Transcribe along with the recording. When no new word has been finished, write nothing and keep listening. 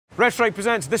Red Stripe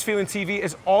presents This Feeling TV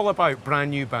is all about brand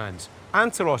new bands.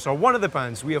 Anteros are one of the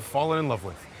bands we have fallen in love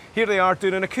with. Here they are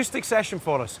doing an acoustic session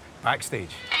for us backstage.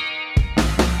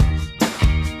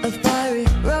 A fiery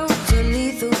road to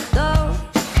lethal dose.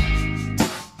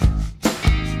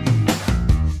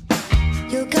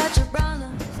 You'll catch a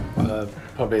browner.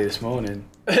 Probably this morning.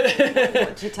 What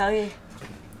did you tell you?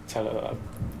 Tell her that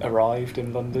I arrived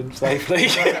in London safely.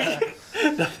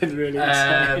 Nothing really.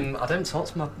 I don't talk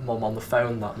to my mum on the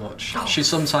phone that much. She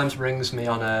sometimes rings me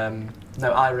on.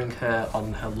 No, I ring her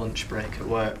on her lunch break at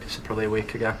work. So probably a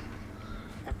week ago.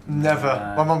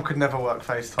 Never. My mum could never work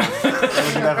FaceTime.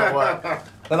 It would never work.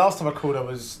 The last time I called her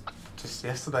was just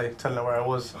yesterday, telling her where I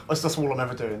was. That's all I'm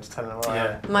ever doing, just telling her where I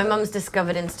am. My mum's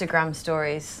discovered Instagram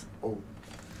stories. Oh.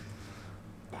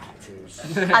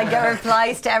 I get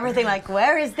replies to everything like,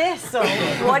 where is this? Or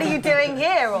what are you doing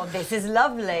here? Or this is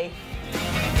lovely.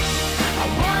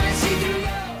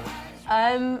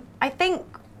 I think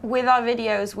with our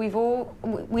videos, we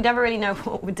never really know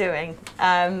what we're doing.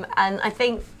 And I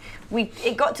think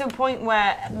it got to a point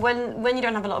where when you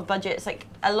don't have a lot of budget, it's like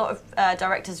a lot of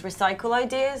directors recycle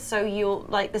ideas. So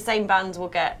the same bands will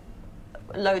get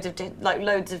loads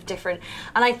of different.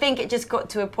 And I think it just got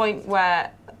to a point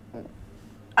where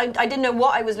I didn't know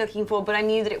what I was looking for, but I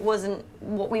knew that it wasn't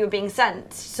what we were being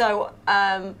sent. So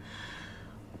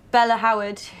Bella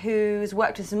Howard, who's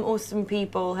worked with some awesome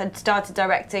people, had started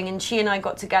directing, and she and I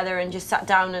got together and just sat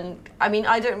down. And I mean,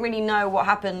 I don't really know what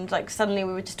happened. Like suddenly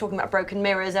we were just talking about broken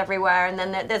mirrors everywhere, and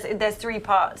then there's 3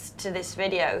 parts to this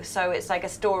video, so it's like a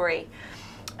story.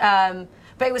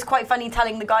 But it was quite funny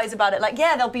telling the guys about it. Like,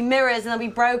 yeah, there'll be mirrors and they'll be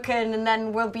broken, and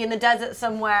then we'll be in the desert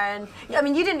somewhere. And I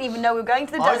mean, you didn't even know we were going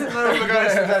to the desert. I didn't know we were going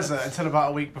to the desert until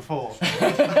about a week before.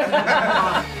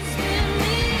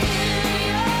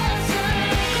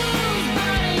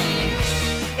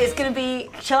 It's going to be,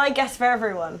 shall I guess for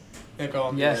everyone? Yeah, go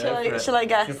on. Yeah, Shall I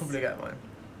guess? You'll probably get mine.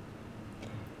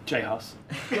 J-House.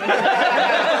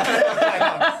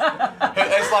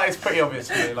 It's pretty obvious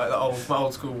to me, like my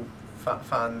old school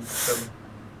fandom.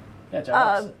 Yeah,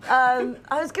 J-House. I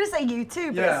was going to say U2,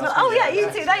 but Yeah, it's not. Oh yeah,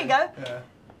 U2, there you go. Yeah,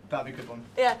 that'd be a good one.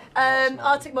 Yeah,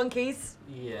 Arctic Monkeys,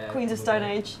 Yeah. Queens of Stone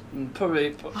Age,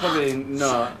 Probably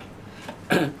not.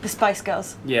 the Spice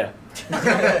Girls. Yeah.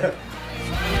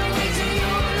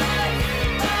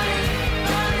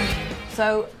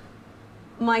 So,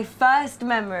 my first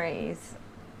memories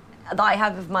that I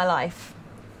have of my life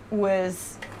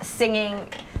was singing.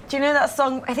 Do you know that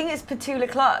song? I think it's Petula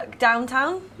Clark,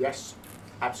 Downtown. Yes,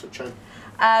 absolute tune.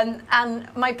 And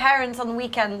my parents on the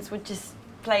weekends would just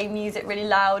play music really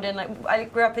loud, and like I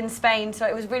grew up in Spain, so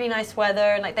it was really nice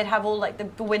weather, and like they'd have all like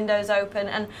the windows open,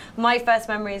 and my first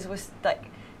memories was like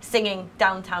singing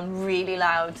Downtown really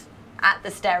loud at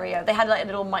the stereo. They had like a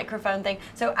little microphone thing.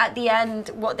 So at the end,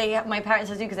 what my parents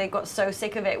had to do, because they got so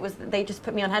sick of it, was that they just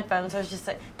put me on headphones. So I was just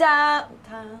like,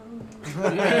 Downtown.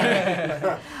 But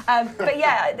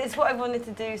yeah, it's what I wanted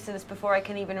to do since before I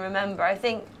can even remember. I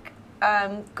think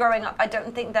growing up, I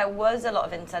don't think there was a lot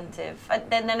of incentive.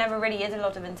 There never really is a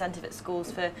lot of incentive at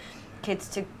schools for kids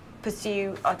to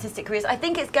pursue artistic careers. I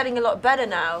think it's getting a lot better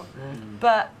now,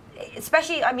 but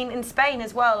especially, I mean, in Spain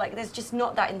as well, like there's just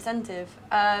not that incentive.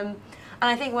 And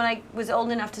I think when I was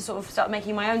old enough to sort of start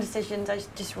making my own decisions, I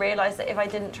just realised that if I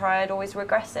didn't try, I'd always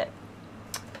regress it.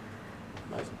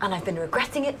 Amazing. And I've been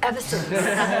regretting it ever since.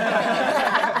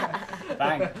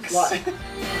 Thanks. Right.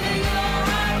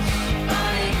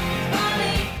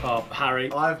 Oh,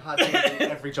 Harry. I've had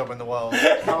every job in the world.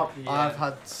 I've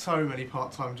had so many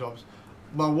part-time jobs.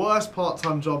 My worst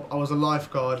part-time job, I was a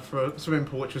lifeguard for a swimming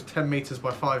pool which was 10 metres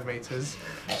by 5 metres.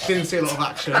 Didn't see a lot of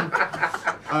action.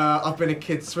 I've been a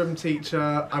kids swim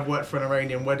teacher. I've worked for an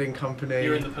Iranian wedding company.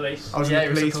 You were in the police. I was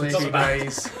in the police for 2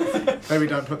 days. Maybe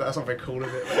don't put that, that's not very cool,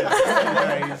 is it? But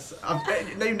yeah, 2 days.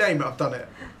 You name it, I've done it.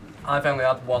 I've only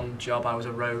had one job. I was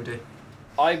a roadie.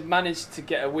 I managed to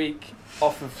get a week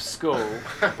off of school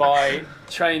by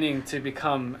training to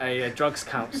become a drugs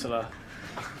counsellor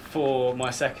for my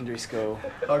secondary school.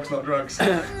 Drugs, not drugs.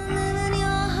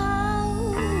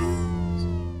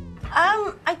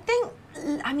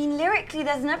 I mean, lyrically,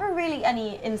 there's never really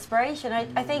any inspiration.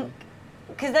 I think,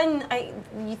 because then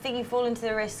you think you fall into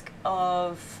the risk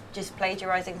of just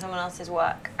plagiarising someone else's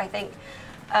work. I think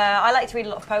I like to read a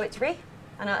lot of poetry.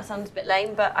 I know that sounds a bit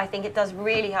lame, but I think it does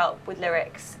really help with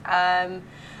lyrics. And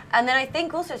then I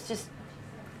think also it's just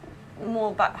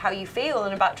more about how you feel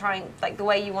and about trying, like, the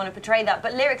way you want to portray that.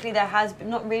 But lyrically, there has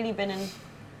not really been an...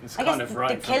 It's I kind guess of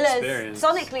right the from Killers, experience.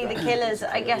 sonically the Killers,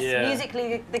 I guess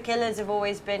musically the Killers have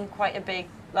always been quite a big,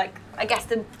 like, I guess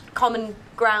the common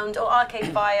ground, or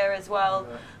Arcade Fire as well,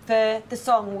 for the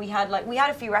song we had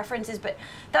a few references, but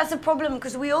that's a problem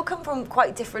because we all come from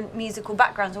quite different musical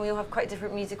backgrounds and we all have quite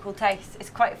different musical tastes. It's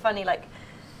quite funny like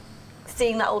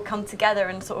seeing that all come together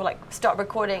and sort of like start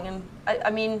recording. And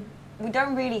I mean, we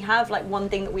don't really have like one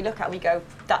thing that we look at and we go,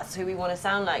 that's who we want to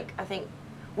sound like. I think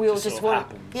we all just want,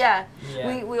 yeah.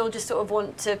 We all just sort of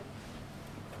want to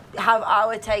have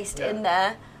our taste in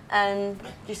there and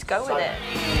just go with it.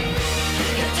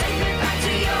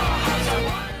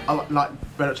 I like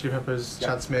Red Hot Chili Peppers,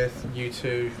 Chad Smith,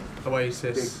 U2,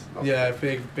 Oasis.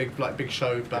 Big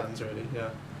show bands really. Yeah.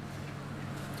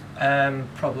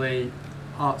 Probably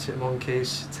Arctic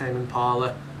Monkeys, Tame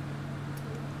Impala.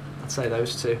 I'd say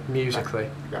those two musically.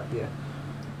 Yeah.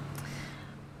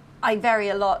 I vary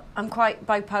a lot. I'm quite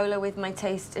bipolar with my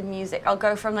taste in music. I'll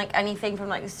go from like anything from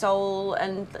like soul,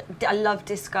 and I love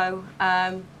disco.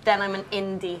 Then I'm an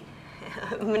indie.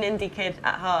 I'm an indie kid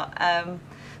at heart.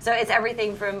 So it's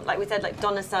everything from, like we said, like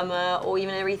Donna Summer or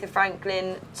even Aretha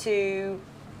Franklin to,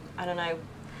 I don't know,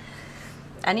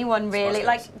 anyone really,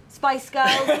 like Spice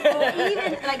Girls, or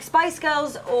even like Spice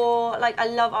Girls, or like I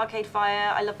love Arcade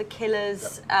Fire. I love the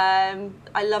Killers. I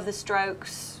love the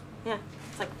Strokes. Yeah,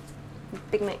 it's like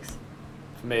big mix.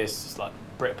 For me, it's just like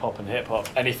Britpop and hip hop.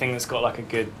 Anything that's got like a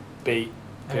good beat,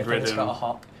 good rhythm. Anything's got a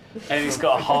hop. Anything's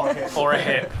got a hop or a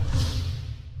hip.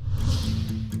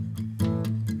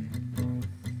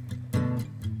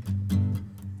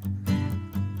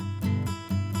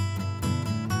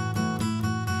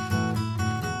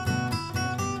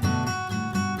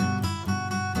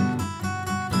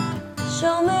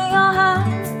 Show me your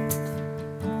hand.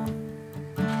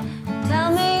 Tell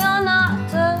me you're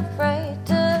not afraid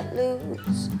to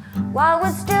lose. While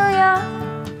we're still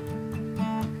young,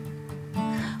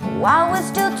 while we're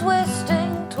still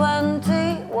twisting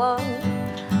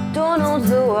 21, don't know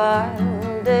the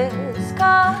world is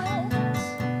cards.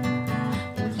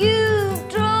 You